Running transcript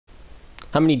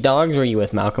How many dogs were you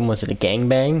with, Malcolm? Was it a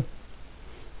gangbang?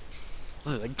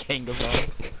 Was it a gang of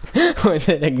dogs? Was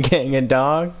it a gang of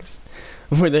dogs?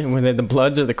 Were they the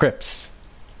Bloods or the Crips?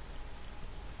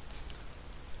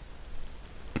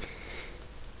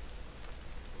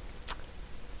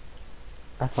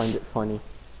 I find it funny.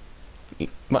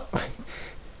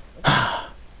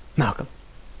 Malcolm,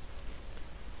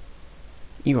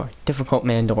 you are a difficult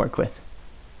man to work with.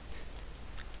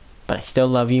 But I still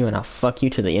love you and I'll fuck you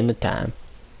to the end of time.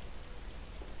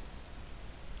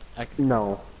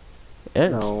 No.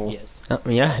 Yes. No. Yes.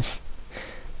 Yes.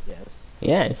 Yes.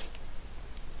 Yes.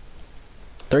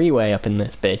 Three-way up in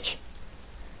this bitch.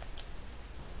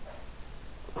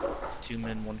 2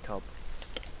 men, 1 cup.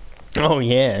 Oh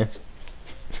yeah.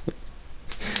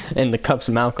 And the cup's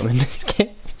Malcolm in this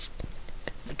case.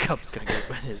 The cup's gonna go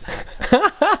wet his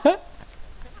ass.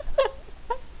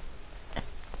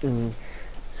 Mm.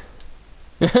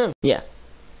 Yeah.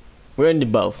 We're gonna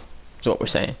do both. That's what we're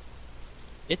saying.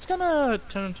 It's gonna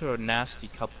turn into a nasty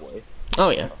cup way. Oh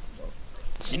yeah.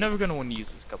 You're never gonna want to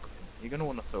use this cup again. You're gonna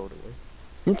want to throw it away.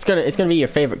 It's gonna be your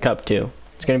favorite cup too.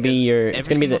 It's gonna be your. It's Every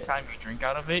gonna be single the. time you drink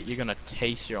out of it, you're gonna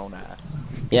taste your own ass.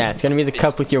 Yeah, it's gonna be the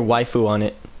cup with your waifu on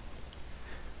it.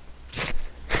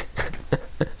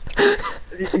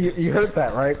 You heard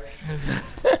that, right?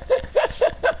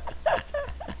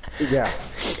 Yeah.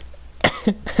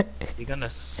 You're gonna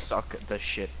suck the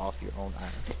shit off your own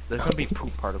ass. There's gonna be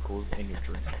poop particles in your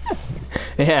drink.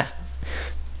 Yeah.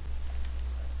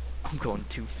 I'm going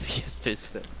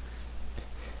 2-fisted.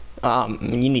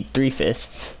 You need 3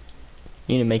 fists.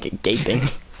 You need to make it gaping.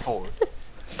 4.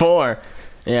 4.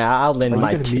 Yeah, I'll lend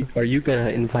my 2. Are you gonna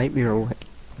invite me or what?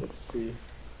 Let's see.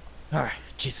 Alright,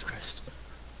 Jesus Christ.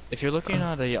 If you're looking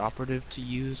at a operative to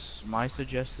use, my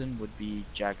suggestion would be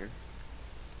Jagger.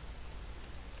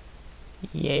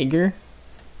 Jaeger.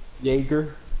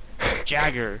 Jaeger.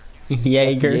 Jagger.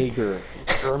 Jaeger. Jaeger.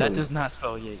 It's German. That does not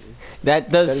spell Jaeger.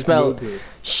 That does That is spell. Jaeger.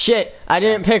 Shit! I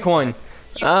didn't pick one.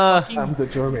 You fucking I'm the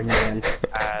German man.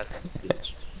 ass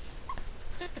bitch.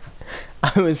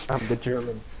 I was I'm the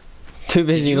German. too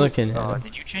busy looking.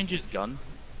 Did you change his gun?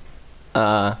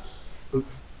 Uh,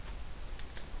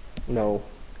 No.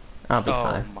 I'll be Oh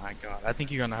fine. my god, I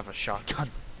think you're gonna have a shotgun.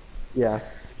 Yeah.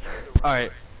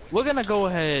 Alright, we're gonna go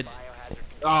ahead.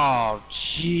 Oh,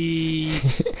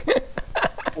 jeez.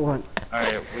 What?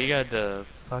 Alright, we got the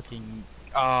fucking.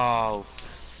 Oh,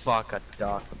 fuck a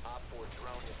duck.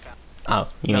 Oh,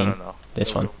 you mean No. this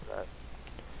Don't one? go for that.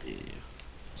 Yeah.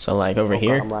 So like over Oh,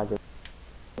 here? I'm lagging.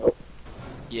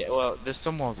 Yeah, well, there's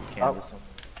some walls you can, there's some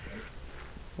walls you can't.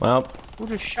 Well, Who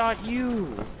just shot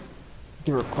you?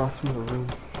 You're across from the room.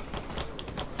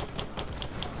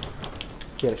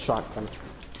 Get a shotgun.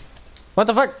 what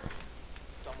the fuck?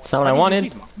 That's not what I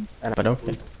wanted. And But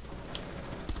okay.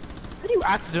 How do you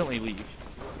accidentally leave?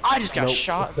 I just got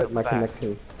shot in the my back.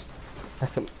 connection.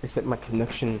 I said my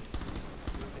connection.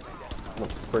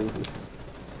 That's crazy.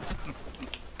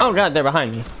 Oh god, they're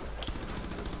behind me.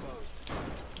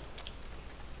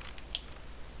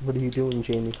 What are you doing,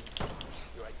 Jamie?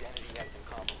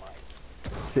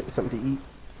 Get something to eat.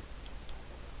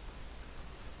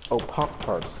 Oh, Pop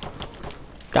Tarts.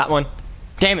 Got one.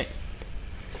 Damn it.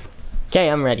 Okay,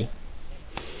 I'm ready.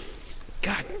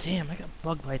 God damn, I got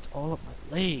bug bites all up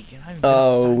my leg. And I haven't been Oh,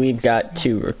 outside we've in got 6 2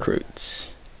 months.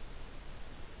 recruits.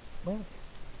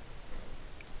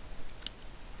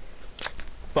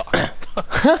 Fuck.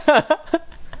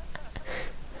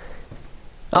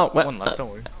 Oh, well, One left, don't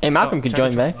worry. hey, Malcolm Oh, could try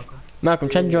join to back. Malcolm. Malcolm,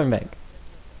 try to join back.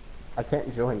 I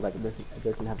can't join, like, it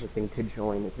doesn't have a thing to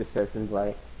join, it just says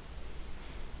invite.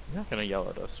 You're not gonna yell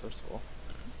at us, first of all.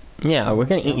 Yeah, we're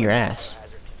gonna eat your ass.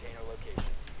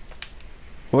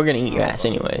 We're gonna eat your ass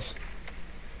anyways.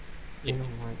 You know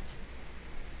what?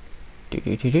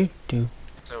 Do.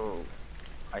 So,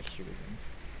 I hear them.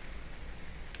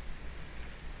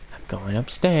 I'm going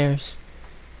upstairs.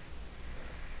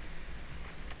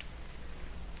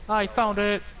 I found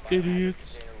it,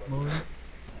 idiots.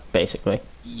 Basically,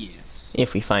 Yes.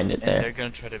 if we find it And they're there. gonna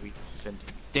try to be defending.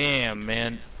 Damn,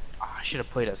 man. Ah, I should have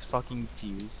played as fucking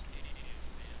Fuse.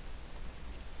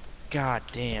 God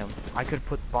damn. I could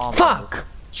put bombs on Fuck!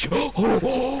 this.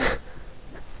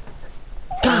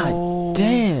 God Oh,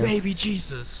 damn. baby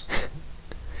Jesus.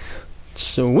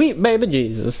 Sweet baby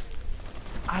Jesus.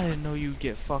 I didn't know you'd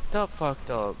get fucked up.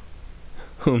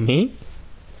 Who, me?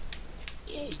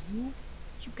 Yeah, you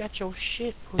got your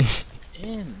shit pushed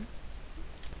in.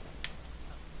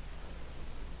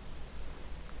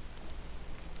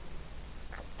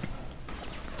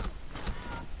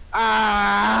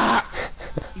 Ah!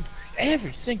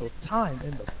 Every single time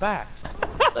in the back.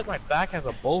 It's like my back has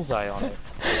a bullseye on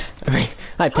it.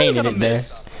 I painted it there.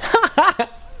 Miss?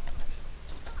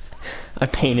 I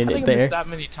painted I it think I there. missed that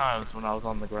many times when I was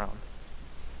on the ground.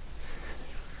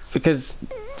 Because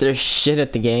there's shit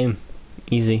at the game.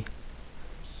 Easy.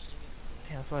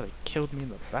 Yeah, that's why they killed me in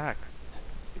the back.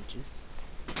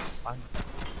 Bitches. Fine.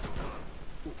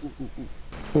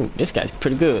 Ooh, this guy's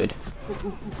pretty good.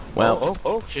 Well,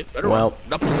 Oh, shit. Better well.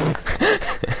 run.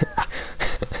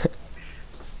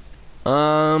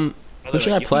 Who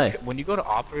should I play? When you go to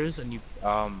operas and you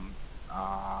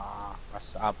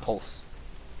pulse.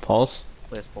 Pulse?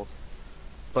 Play as pulse.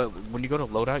 But when you go to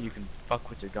loadout, you can fuck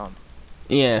with your gun.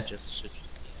 Yeah. Should just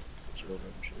switch it over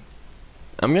and shit.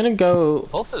 I'm gonna go.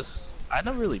 Pulse is. I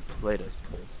never really played as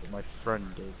pulse, but my friend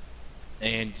did.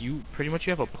 And you pretty much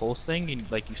you have a pulse thing, and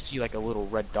like you see like a little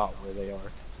red dot where they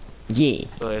are. Yeah.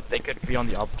 So if they could be on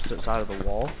the opposite side of the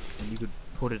wall, and you could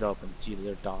put it up and see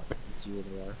their dot and see where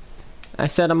they are. I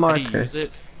set a How marker. do you use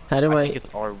it? How do I I? think it's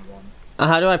R1.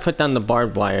 How do I put down the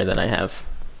barbed wire that I have?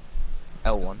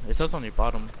 L1. It says on your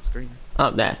bottom screen. Oh,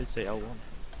 It that. should say L1.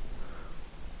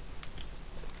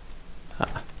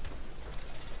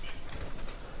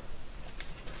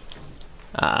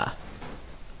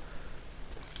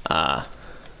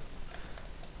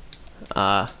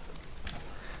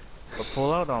 But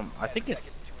pull out I think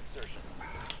it's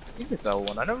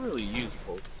L1. I never really used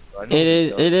pulse. So I know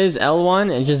It is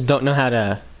L1. I just don't know how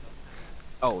to.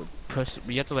 Oh, push.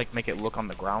 You have to like make it look on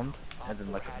the ground, and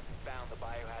then like hit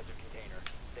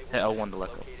L1 to let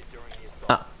go.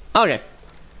 Okay.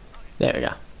 There we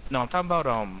go. No, I'm talking about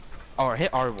or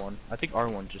hit R1. I think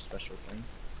R1's just special thing.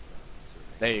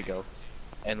 There you go.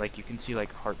 And like you can see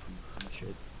like heartbeats and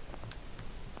shit.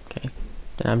 Okay.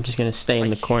 Then I'm just gonna stay in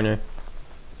the corner.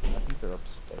 I think they're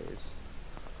upstairs.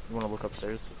 You wanna look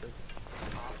upstairs with it?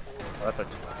 Oh,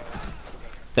 that's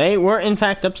They were in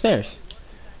fact upstairs.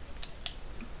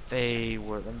 They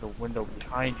were in the window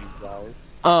behind you guys.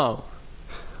 Oh.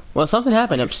 Well, something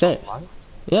happened You're still upstairs. alive?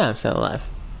 Yeah, I'm still alive.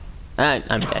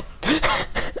 I'm dead.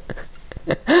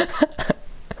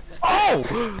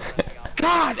 Oh!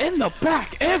 God, in the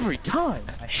back every time.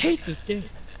 I hate this game.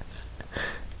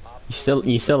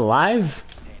 You still alive?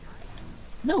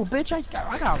 No, bitch, I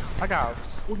got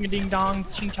swing a ding dong,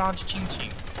 ching chong, ching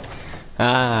ching.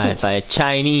 Ah, by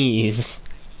Chinese.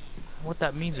 What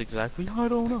that means exactly, I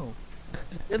don't know.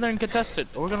 Get there and contest it,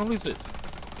 or we're gonna lose it.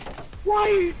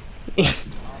 Why?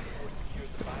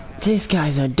 This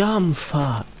guy's a dumb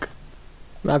fuck.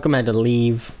 Malcolm had to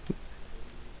leave.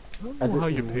 I don't know how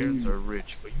your parents are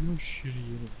rich, but you're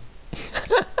shitty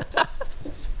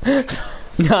anyway.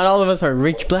 Not all of us are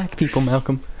rich black people,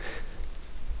 Malcolm.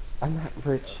 I'm not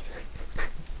rich.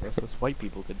 That's what white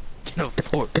people can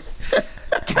afford.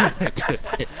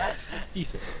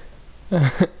 Decent.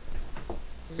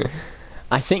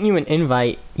 I sent you an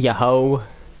invite, yo.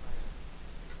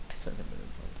 I sent him an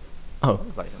invite. Oh, I'll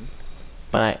invite him.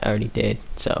 but I already did,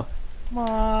 so.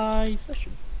 My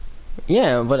session.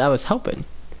 Yeah, but I was helping.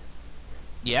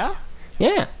 Yeah?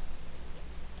 Yeah.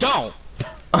 Don't!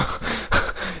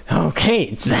 Okay,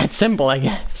 it's that simple, I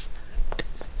guess.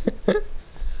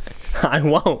 I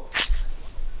won't.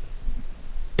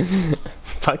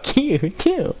 Fuck you,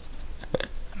 too.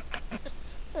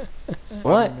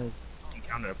 What?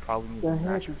 Encountered a problem What the with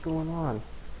heck is going on?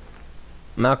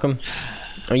 Malcolm,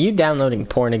 are you downloading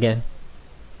porn again?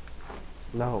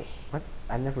 No. What?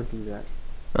 I never do that.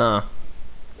 Oh.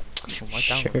 Why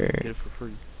download it? Sure. Get it for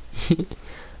free.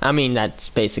 I mean, that's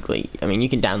basically, I mean, you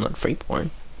can download free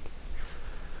porn.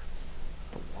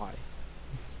 But why?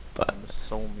 But, There's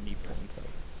so many porns out.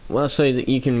 well, so that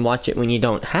you can watch it when you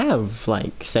don't have,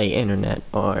 like, say, internet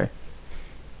or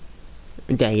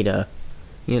data.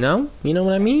 You know? You know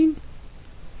what I mean?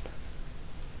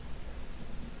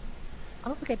 I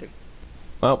don't think I do.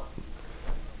 Well,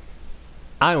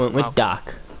 I went with Malcolm.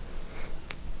 Doc.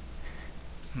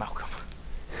 Malcolm.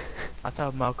 I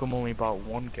thought Malcolm only bought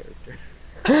one character.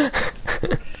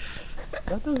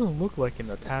 That doesn't look like an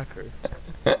attacker.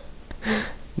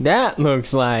 That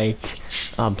looks like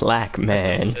a black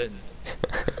man.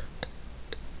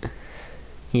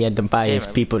 He had to buy Yeah, his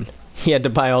man. people. He had to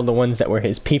buy all the ones that were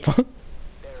his people.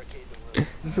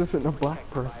 This isn't a black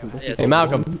person. This Yeah, is Hey, a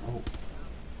Malcolm. woman. Oh,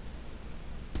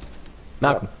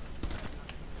 Malcolm.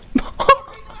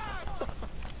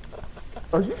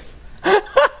 are you? S-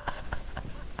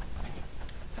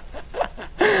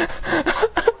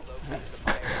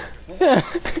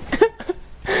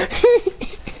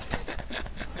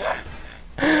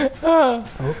 I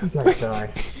hope you guys die.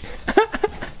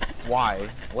 Why?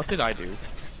 What did I do?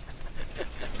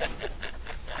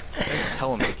 I didn't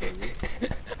tell him to kill you.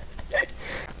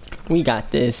 We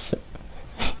got this.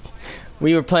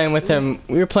 We were playing with him.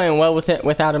 We were playing well with it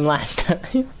without him last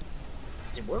time.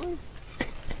 Did we?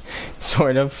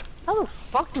 Sort of. How the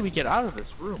fuck do we get out of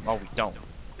this room? Oh, we don't.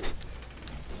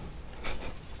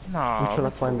 No. I'm trying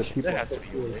to find the people. There has to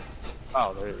be a way.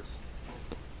 Oh, there is.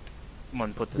 I'm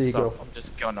gonna put There this you up. go. I'm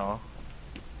just gonna.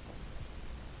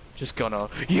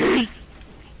 Yeet!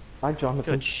 Hi,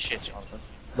 Jonathan. Good shit, Jonathan.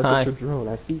 Look Hi. at your drone.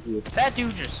 I see you. That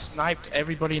dude just sniped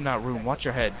everybody in that room. Watch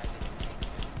your head.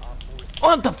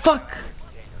 What the fuck?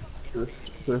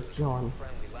 There's John.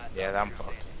 Yeah, I'm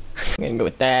fucked. I'm gonna go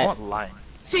with I that. want line.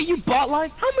 See, you bought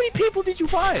line? How many people did you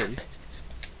buy?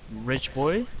 Rich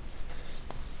boy?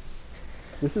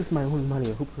 This is my own money.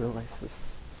 I hope you realize this.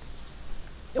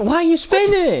 Why are you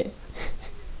spending it?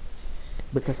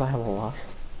 Because I have a lot.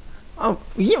 Oh,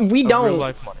 yeah, we Of don't. real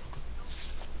life money.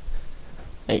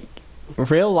 Like,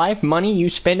 real life money you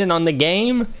spending on the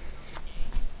game?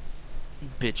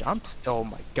 Bitch, oh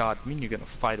my god, me and you're gonna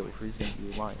fight over who's gonna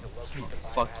be lying.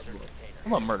 Fuck you.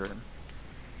 I'm gonna murder him.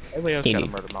 Everybody else gotta Dude.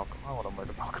 murder Malcolm. I wanna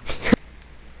murder Malcolm.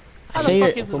 How So the fuck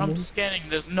you're- is it I'm scanning,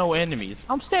 there's no enemies?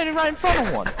 I'm standing right in front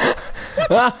of one.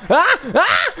 Ah, ah,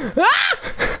 ah, ah!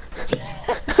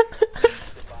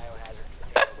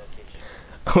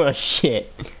 Oh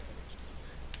shit.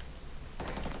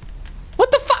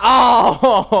 What the fuck?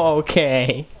 Oh,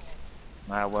 okay.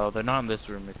 Ah, well, they're not in this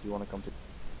room if you wanna come to.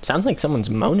 Sounds like someone's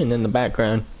moaning in the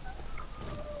background.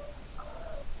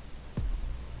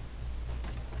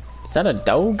 Is that a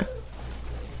dog?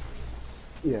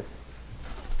 Yeah.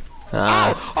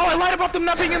 Ah, Oh, I lied about them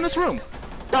not being in this room!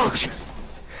 Oh shit!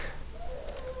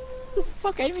 The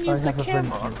fuck, I even used the have a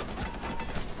friend camera.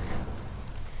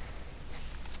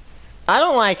 I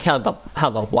don't like how the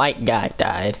white guy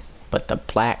died, but the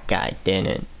black guy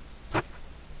didn't.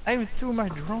 I even threw my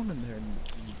drone in there and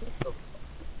it's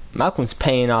Malcolm's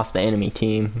paying off the enemy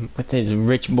team with his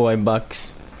rich boy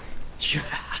bucks.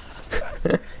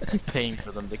 He's paying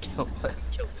for them to kill me.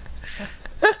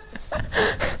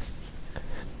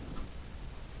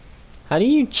 How do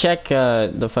you check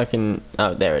the fucking?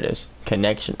 Oh, there it is.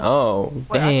 Connection. Oh,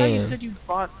 Wait, I thought you damn. said you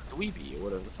bought Weebs or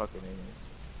whatever the fuck her name is.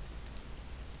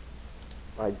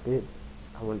 I did.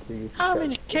 I went to use. How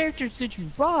many characters did you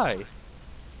buy?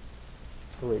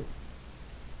 3.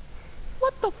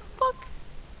 What the fuck?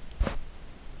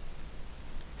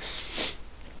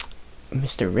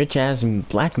 Mr. Rich ass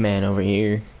black man over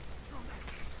here.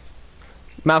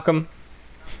 Malcolm,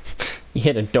 you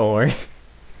hit a door.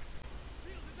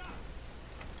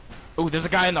 Oh, there's a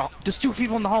guy in the. There's 2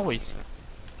 people in the hallways.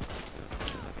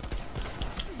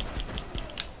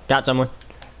 Got someone.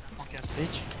 Fuck ass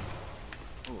bitch.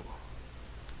 Ooh.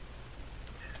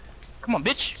 Come on,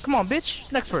 bitch. Come on, bitch.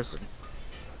 Next person.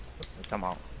 Wait, come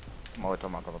out. Come on,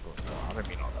 come on, come on. No, I didn't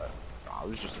mean all that. No, it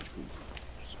was just a goof.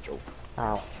 Just a joke.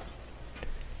 Ow.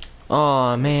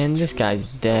 Oh man, this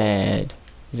guy's dead.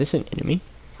 Is this an enemy?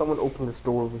 Someone opened this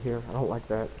door over here. I don't like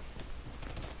that.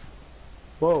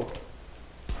 Whoa.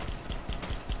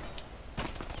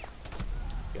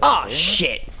 Oh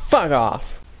shit! Fuck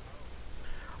off!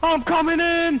 I'm coming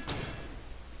in.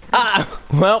 Ah!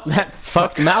 Well, that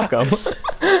fucked Malcolm. That's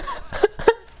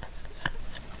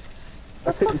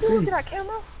it, you see. that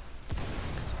camera.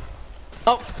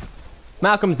 Oh!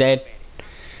 Malcolm's dead.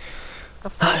 The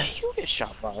fuck did you get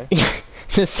shot by?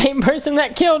 The same person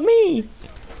that killed me!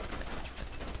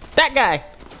 That guy!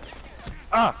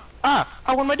 Oh,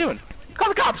 what am I doing? Call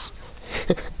the cops!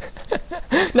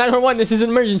 911, this is an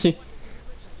emergency.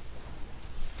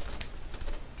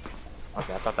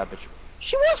 Okay, I thought that bitch.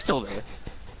 She was still there.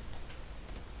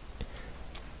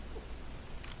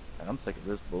 And I'm sick of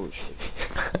this bullshit.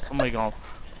 Somebody going.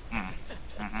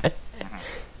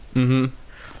 Mm-hmm.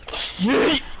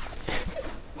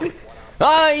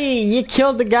 Oh, you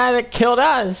killed the guy that killed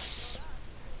us!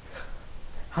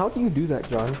 How do you do that,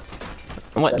 John?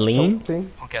 What, That lean? soap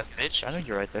thing? Punk ass bitch, I know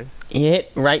you're right there. You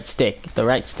hit right stick, the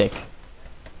right stick.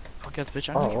 Punk ass bitch,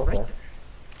 I know Oh, you're okay. right there.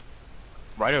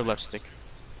 Right or left stick?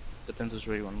 Depends which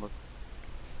way you want to look.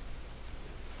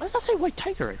 Why does that say white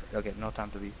tiger right there? Okay, no time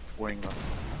to be worrying about.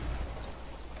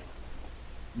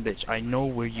 Bitch, I know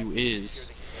where you is.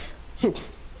 Wait.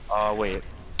 I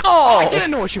Oh!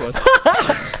 didn't know where she was!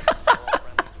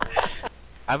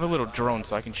 I have a little drone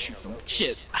so I can shoot them.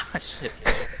 Shit. Shit.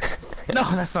 No,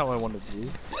 that's not what I wanted to do.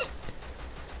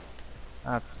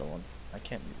 That's the one. I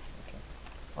can't move. Okay.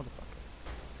 Motherfucker.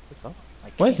 This up? I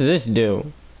can't. What does this do?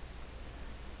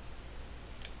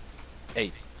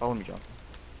 Hey, follow me, John.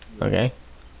 Okay.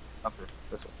 Up here.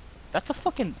 This way. That's a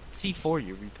fucking C4,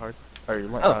 you retard.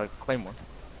 Or Claymore.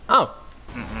 Oh!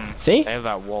 See? They have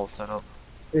that wall set up.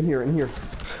 In here, in here.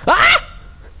 Ah!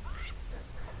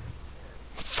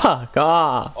 Fuck. Fuck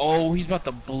off. Oh, he's about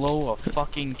to blow a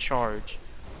fucking charge.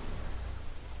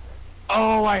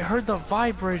 Oh, I heard the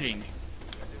vibrating.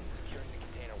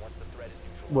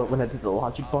 What, when I did the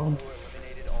logic bomb?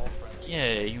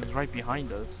 Yeah, he was right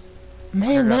behind us.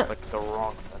 Man, Heard that... like the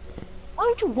wrong second. Why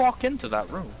would you walk into that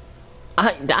room?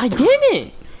 I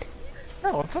didn't.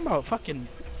 No, I'm talking about fucking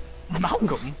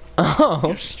Malcolm. Oh.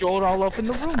 You strolled all up in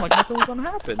the room like nothing was gonna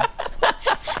happen.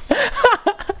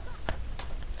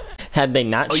 Had they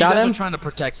not Oh, shot you guys him? are trying to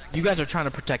protect. You guys are trying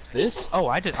to protect this. Oh,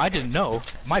 I didn't know.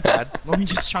 My bad. Let me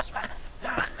just try.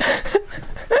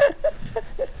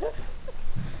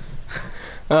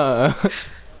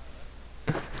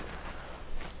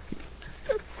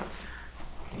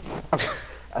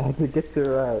 I had to get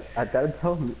their, I gotta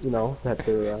tell them, you know, that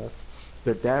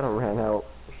their data ran out.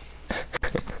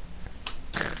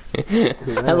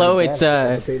 Hello, it's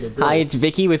hi, it's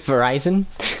Vicky with Verizon.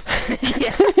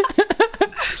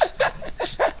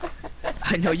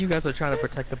 I know you guys are trying to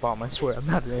protect the bomb. I swear, I'm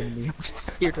not an enemy. I'm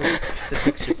just here to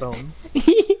fix your phones.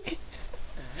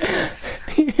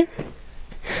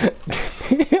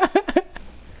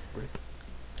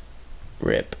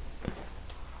 Rip.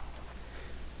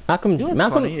 Malcolm, You know what's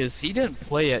Malcolm, funny is he didn't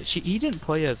play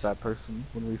as that person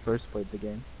when we first played the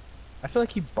game. I feel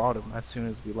like he bought him as soon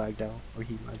as we lagged out, or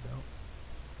he lagged out.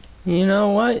 you know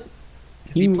what?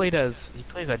 'Cause he plays as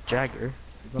Jagger.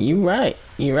 You right.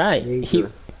 You're right.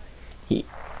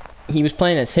 He was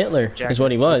playing as Hitler, is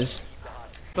what he was.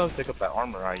 So pick up that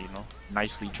armor I,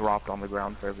 nicely dropped on the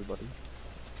ground for everybody.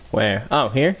 Where? Oh,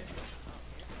 here?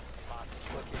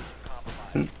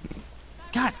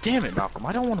 God damn it, Malcolm!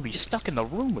 I don't want to be stuck in the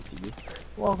room with you.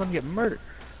 We're all gonna get murdered.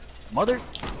 Mother,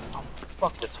 oh,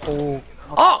 fuck this whole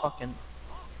fucking.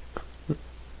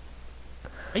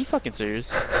 Are you fucking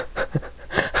serious?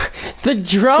 The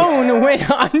drone went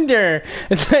under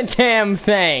the damn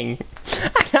thing.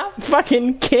 I got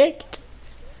fucking kicked.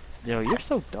 Yo, you're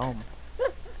so dumb.